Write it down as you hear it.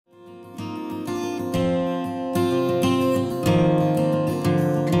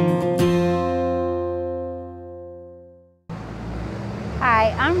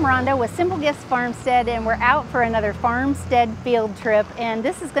Rhonda with Simple Gifts Farmstead, and we're out for another Farmstead field trip, and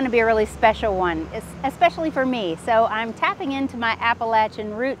this is going to be a really special one, especially for me. So I'm tapping into my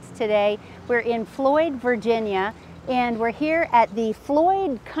Appalachian roots today. We're in Floyd, Virginia, and we're here at the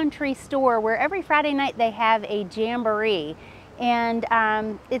Floyd Country Store, where every Friday night they have a jamboree. And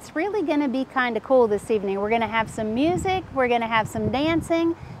it's really going to be kind of cool this evening. We're going to have some music, we're going to have some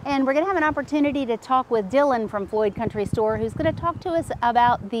dancing, and we're going to have an opportunity to talk with Dylan from Floyd Country Store, who's going to talk to us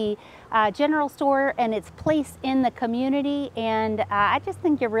about the general store and its place in the community. And I just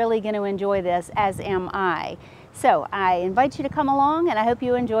think you're really going to enjoy this, as am I. So I invite you to come along, and I hope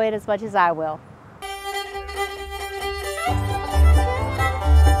you enjoy it as much as I will.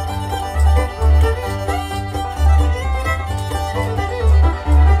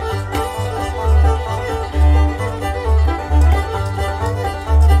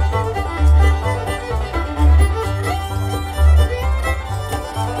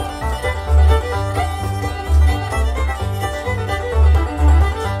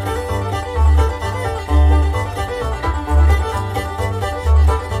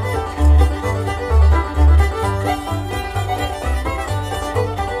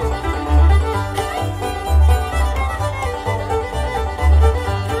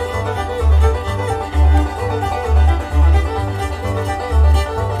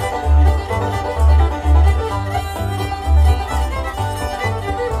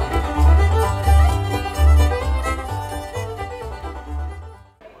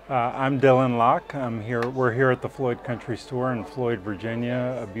 I'm Dylan Locke. We're here at the Floyd Country Store in Floyd,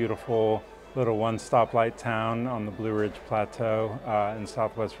 Virginia, a beautiful little one-stoplight town on the Blue Ridge Plateau in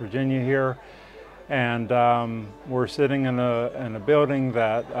Southwest Virginia here. And we're sitting in a building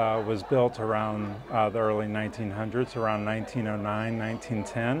that was built around the early 1900s, around 1909,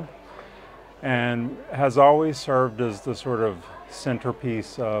 1910, and has always served as the sort of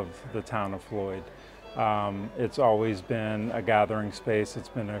centerpiece of the town of Floyd. It's always been a gathering space. It's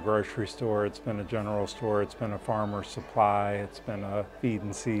been a grocery store, it's been a general store, it's been a farmer's supply, it's been a feed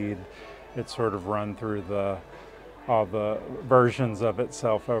and seed. It's sort of run through all the versions of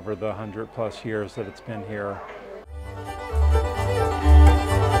itself over the 100+ years that it's been here.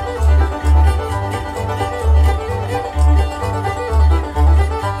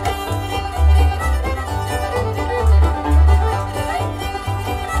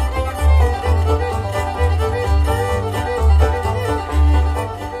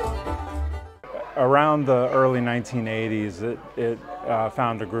 Around the early 1980s, it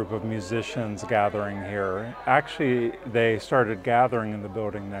found a group of musicians gathering here. Actually, they started gathering in the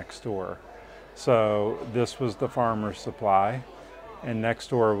building next door. So this was the farmer's supply, and next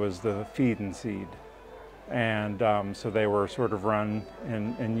door was the feed and seed. And so they were sort of run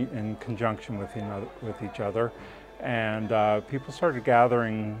in conjunction with each other. And people started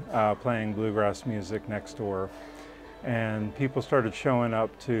gathering, playing bluegrass music next door. And people started showing up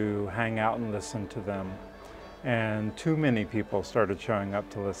to hang out and listen to them. And too many people started showing up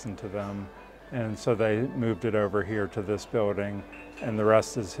to listen to them. And so they moved it over here to this building, and the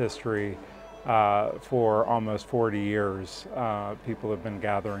rest is history. For almost 40 years, people have been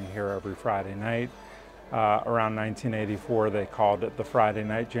gathering here every Friday night. Around 1984, they called it the Friday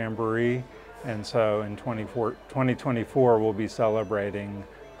Night Jamboree. And so in 2024, we'll be celebrating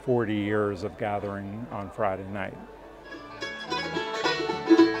 40 years of gathering on Friday night.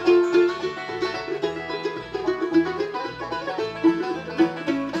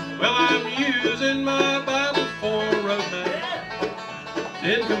 Well, I'm using my Bible for a roadmap.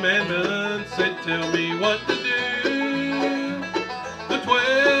 10 commandments, they tell me what to do. The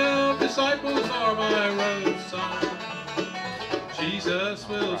 12 disciples are my road sign. Jesus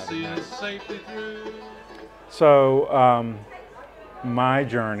will see us safely through. So my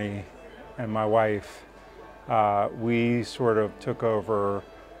journey and my wife, we sort of took over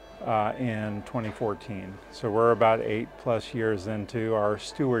in 2014. So we're about 8+ years into our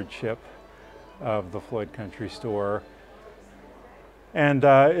stewardship of the Floyd Country Store. And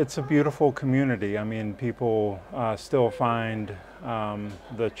it's a beautiful community. I mean, people still find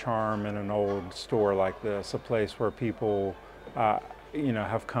the charm in an old store like this, a place where people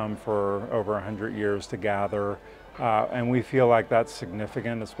have come for over 100 years to gather. And we feel like that's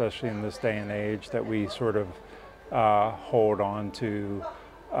significant, especially in this day and age, that we sort of hold on to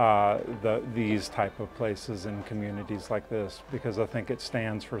these type of places and communities like this, because I think it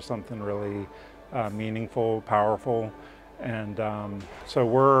stands for something really meaningful, powerful. And so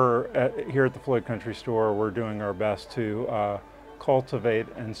we're here at the Floyd Country Store, we're doing our best to cultivate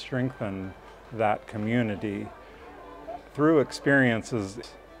and strengthen that community through experiences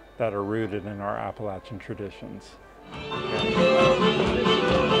that are rooted in our Appalachian traditions.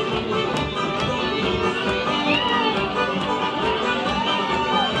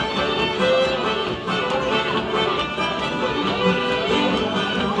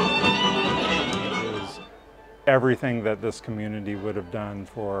 everything that this community would have done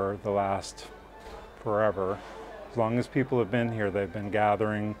for the last forever. As long as people have been here, they've been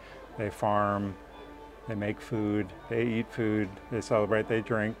gathering, they farm, they make food, they eat food, they celebrate, they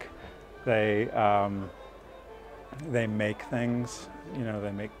drink, they make things, you know,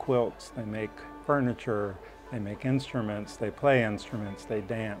 they make quilts, they make furniture, they make instruments, they play instruments, they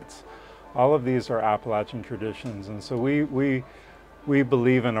dance. All of these are Appalachian traditions, and so we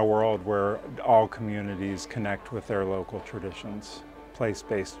believe in a world where all communities connect with their local traditions,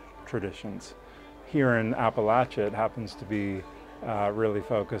 place-based traditions. Here in Appalachia, it happens to be really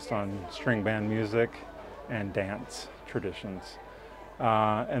focused on string band music and dance traditions.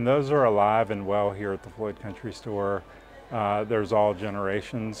 And those are alive and well here at the Floyd Country Store. There's all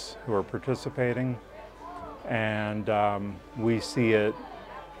generations who are participating, and we see it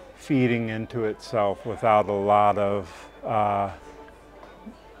feeding into itself without a lot of,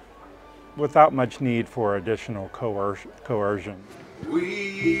 without much need for additional coercion.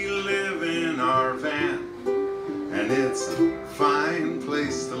 We live in our van, and it's a fine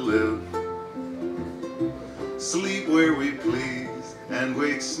place to live. Sleep where we please and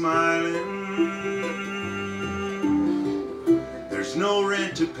wake smiling. There's no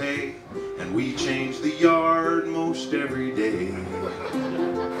rent to pay, and we change the yard most every day.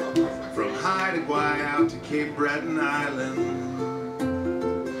 From Haida Gwaii out to Cape Breton Island.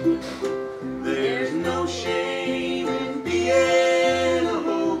 There's no shame in being a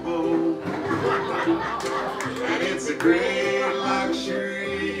hobo, and it's a great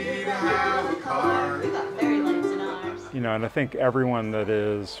luxury to have a car. We've got fairy lights in ours. You know, and I think everyone that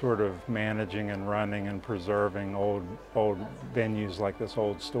is sort of managing and running and preserving old venues like this,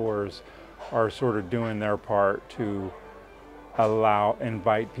 old stores, are sort of doing their part to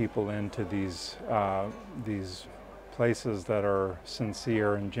invite people into these places that are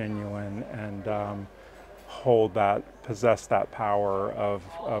sincere and genuine, and possess that power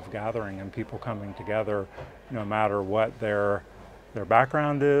of gathering and people coming together, no matter what their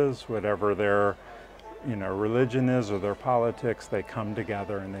background is, whatever their religion is or their politics. They come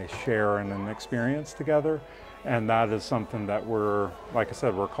together and they share in an experience together, and that is something that we're, like I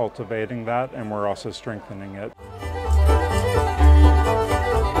said, we're cultivating that, and we're also strengthening it.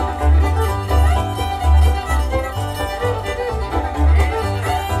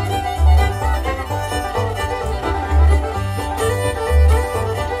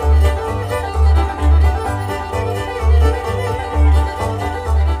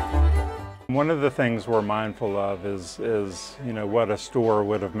 One of the things we're mindful of is what a store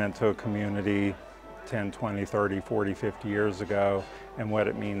would have meant to a community 10, 20, 30, 40, 50 years ago, and what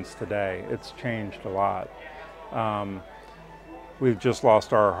it means today. It's changed a lot. We've just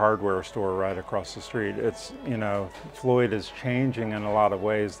lost our hardware store right across the street. It's, Floyd is changing in a lot of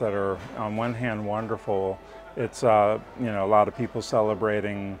ways that are, on one hand, wonderful. It's, a lot of people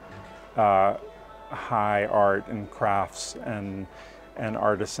celebrating high art and crafts and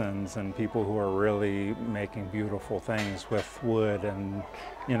artisans and people who are really making beautiful things with wood, and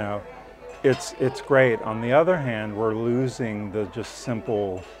it's great. On the other hand, we're losing the just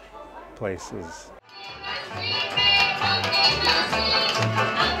simple places.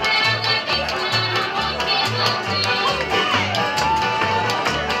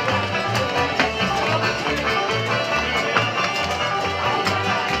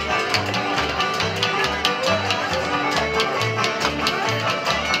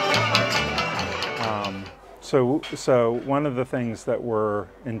 So one of the things that we're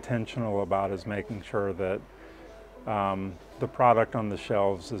intentional about is making sure that the product on the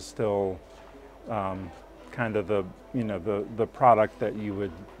shelves is still kind of the product that you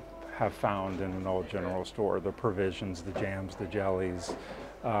would have found in an old general store. The provisions, the jams, the jellies,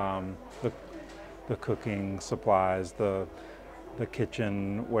 the cooking supplies, the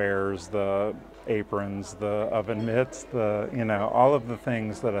kitchen wares, the aprons, the oven mitts, all of the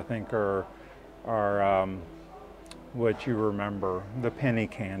things that I think are what you remember, the penny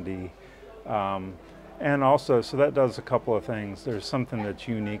candy. And also, so that does a couple of things. There's something that's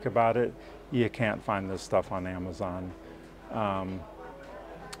unique about it. You can't find this stuff on Amazon. And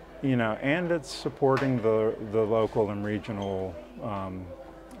it's supporting the local and regional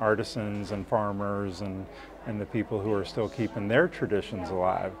artisans and farmers and the people who are still keeping their traditions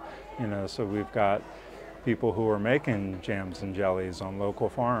alive. So we've got people who are making jams and jellies on local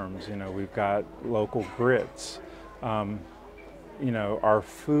farms. We've got local grits. Our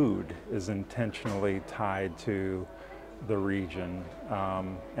food is intentionally tied to the region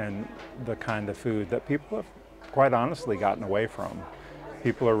and the kind of food that people have quite honestly gotten away from.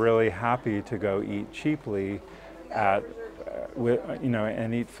 People are really happy to go eat cheaply and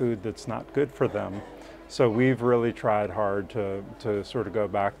eat food that's not good for them. So we've really tried hard to sort of go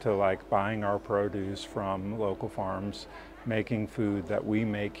back to like buying our produce from local farms, making food that we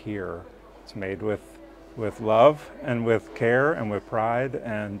make here. It's made with love and with care and with pride,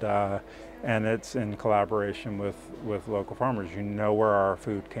 and it's in collaboration with local farmers. You know where our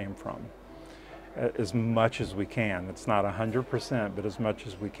food came from. As much as we can. It's not 100%, but as much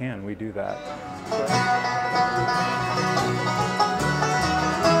as we can, we do that.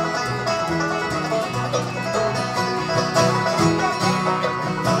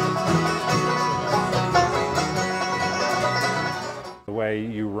 The way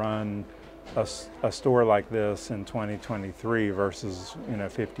you run a store like this in 2023 versus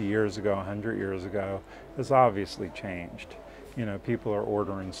 50 years ago, 100 years ago, has obviously changed. People are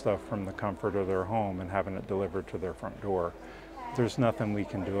ordering stuff from the comfort of their home and having it delivered to their front door. There's nothing we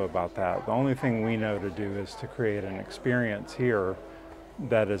can do about that. The only thing we know to do is to create an experience here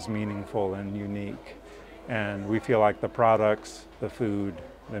that is meaningful and unique. And we feel like the products, the food,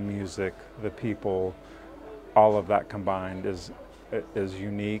 the music, the people, all of that combined is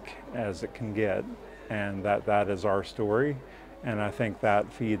unique as it can get, and that is our story. And I think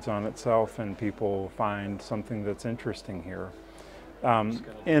that feeds on itself and people find something that's interesting here.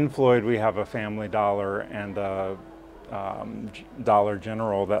 In Floyd, we have a Family Dollar and a Dollar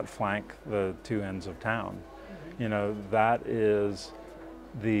General that flank the two ends of town. That is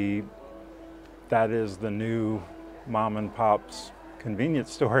the new mom and pop's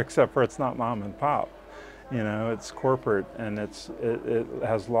convenience store, except for it's not mom and pop. It's corporate, and it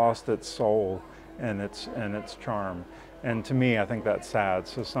has lost its soul and its charm. And to me, I think that's sad.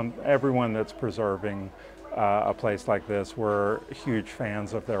 So everyone that's preserving a place like this, we're huge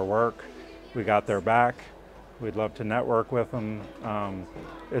fans of their work. We got their back. We'd love to network with them.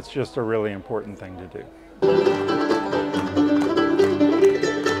 It's just a really important thing to do.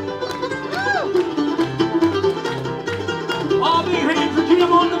 All big hands for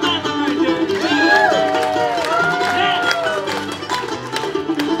Jim on the mountain right there.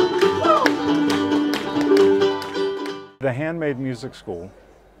 The Handmade Music School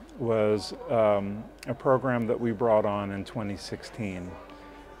was a program that we brought on in 2016.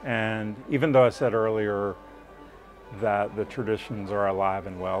 And even though I said earlier that the traditions are alive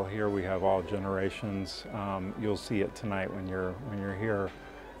and well here, we have all generations. You'll see it tonight when you're here.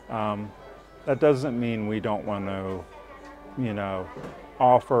 That doesn't mean we don't want to,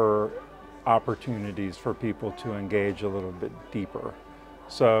 offer opportunities for people to engage a little bit deeper.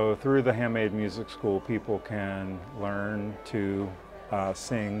 So through the Handmade Music School, people can learn to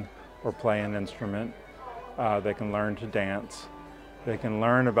sing or play an instrument. They can learn to dance. They can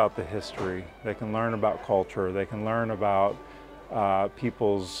learn about the history. They can learn about culture. They can learn about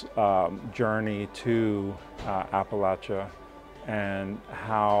people's journey to Appalachia and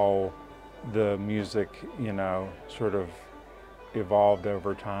how the music, sort of evolved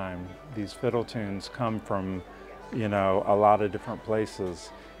over time. These fiddle tunes come from a lot of different places,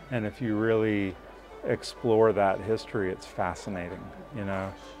 and if you really explore that history, it's fascinating.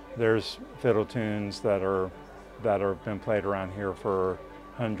 There's fiddle tunes that have been played around here for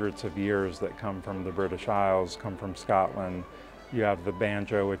hundreds of years that come from the British Isles, come from Scotland. You have the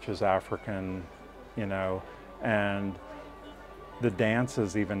banjo, which is African, and the dance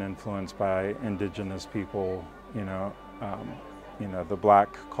is even influenced by indigenous people, the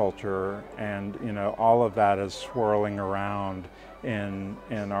black culture, and all of that is swirling around in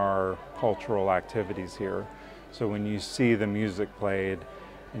our cultural activities here. So when you see the music played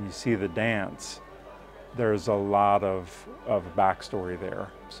and you see the dance, there's a lot of backstory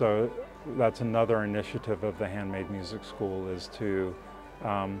there. So that's another initiative of the Handmade Music School, is to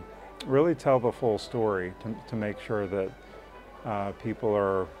really tell the full story, to make sure that people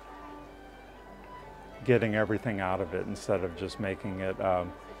are getting everything out of it instead of just making it,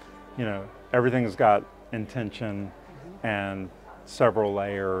 everything's got intention and several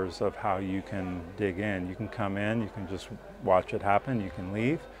layers of how you can dig in. You can come in, you can just watch it happen, you can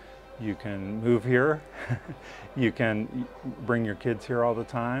leave, you can move here, you can bring your kids here all the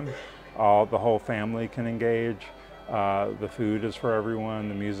time, the whole family can engage. The food is for everyone,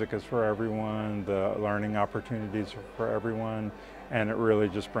 the music is for everyone, the learning opportunities are for everyone, and it really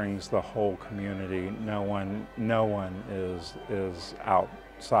just brings the whole community. No one is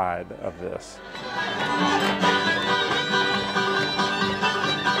outside of this.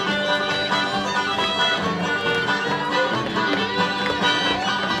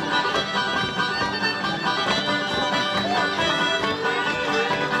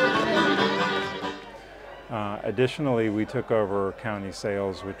 Additionally, we took over county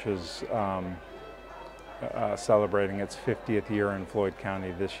sales, which is celebrating its 50th year in Floyd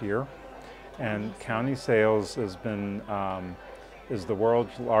County this year. And county sales has been is the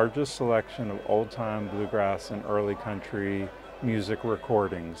world's largest selection of old-time bluegrass and early country music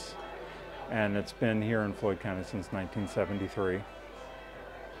recordings. And it's been here in Floyd County since 1973.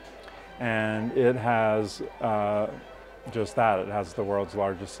 And it has just that, it has the world's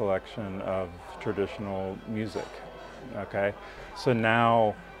largest selection of traditional music, okay? So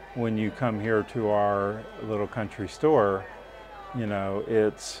now when you come here to our little country store, you know,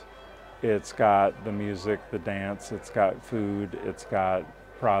 it's got the music, the dance, it's got food, it's got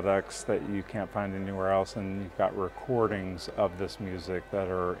products that you can't find anywhere else, and you've got recordings of this music that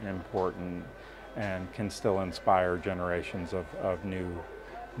are important and can still inspire generations of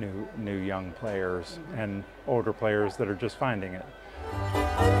new young players and older players that are just finding it.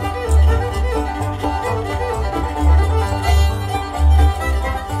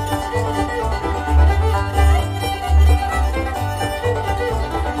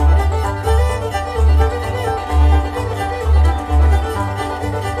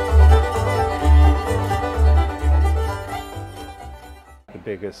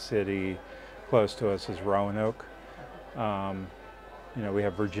 The biggest city close to us is Roanoke. You know, we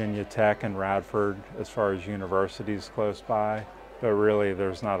have Virginia Tech and Radford as far as universities close by, but really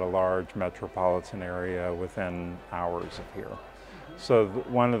there's not a large metropolitan area within hours of here. So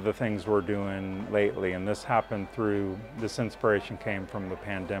one of the things we're doing lately, and this inspiration came from the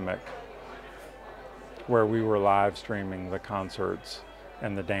pandemic, where we were live streaming the concerts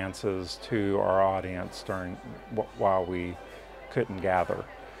and the dances to our audience while we couldn't gather.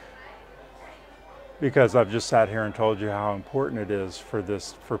 Because I've just sat here and told you how important it is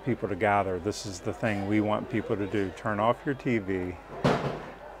for people to gather. This is the thing we want people to do. Turn off your TV,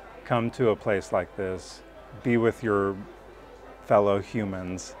 come to a place like this, be with your fellow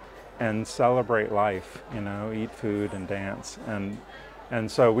humans, and celebrate life, you know, eat food and dance. And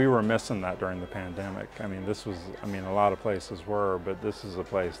so we were missing that during the pandemic. I mean, a lot of places were, but this is a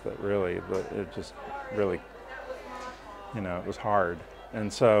place that really, it just really, you know, it was hard.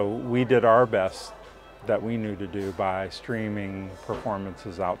 And so we did our best that we knew to do by streaming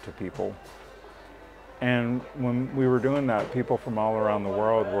performances out to people. And when we were doing that, people from all around the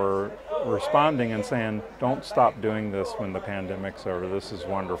world were responding and saying, don't stop doing this when the pandemic's over. This is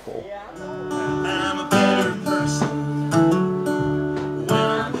wonderful. I'm a better person when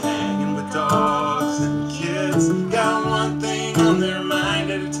I'm hanging with dogs and kids. Got one thing on their mind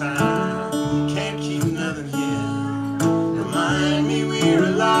at a time. Can't keep nothing hid. Remind me we're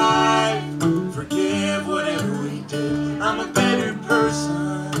alive. Forgive whatever we did. I'm a better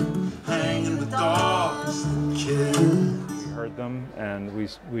person hanging with dogs and kids. We heard them, and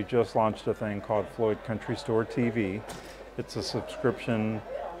we just launched a thing called Floyd Country Store TV. It's a subscription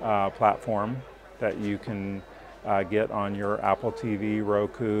platform that you can get on your Apple TV,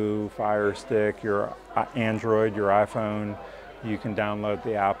 Roku, Fire Stick, your Android, your iPhone. You can download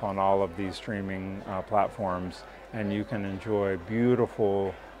the app on all of these streaming platforms, and you can enjoy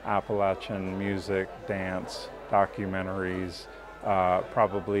beautiful Appalachian music, dance, documentaries,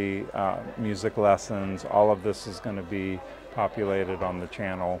 probably music lessons. All of this is going to be populated on the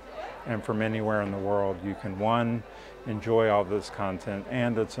channel. And from anywhere in the world, you can, one, enjoy all this content,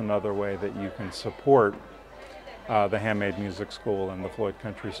 and it's another way that you can support the Handmade Music School and the Floyd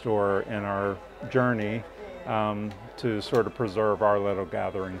Country Store in our journey to sort of preserve our little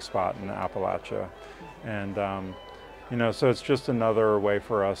gathering spot in Appalachia. And you know, so it's just another way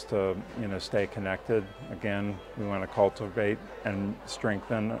for us to, you know, stay connected. Again, we want to cultivate and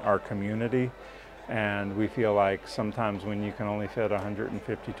strengthen our community. And we feel like sometimes when you can only fit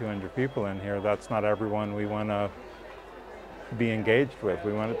 150, 200 people in here, that's not everyone we want to be engaged with.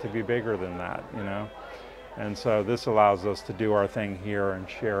 We want it to be bigger than that, you know. And so this allows us to do our thing here and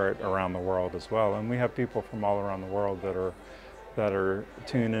share it around the world as well. And we have people from all around the world that are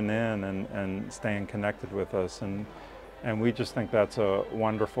tuning in and staying connected with us. And we just think that's a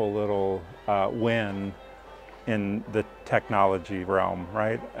wonderful little win in the technology realm,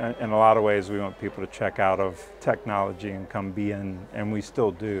 right? In a lot of ways, we want people to check out of technology and come be in, and we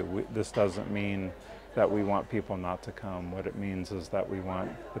still do. This doesn't mean that we want people not to come. What it means is that we want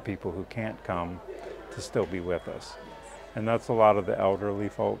the people who can't come to still be with us. And that's a lot of the elderly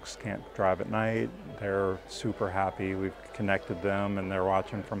folks can't drive at night. They're super happy. We've connected them and they're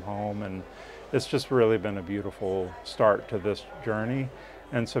watching from home. And it's just really been a beautiful start to this journey.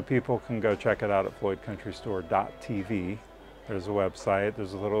 And so people can go check it out at floydcountrystore.tv. There's a website,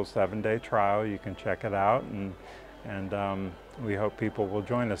 there's a little 7-day trial. You can check it out, and we hope people will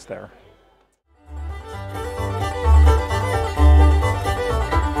join us there.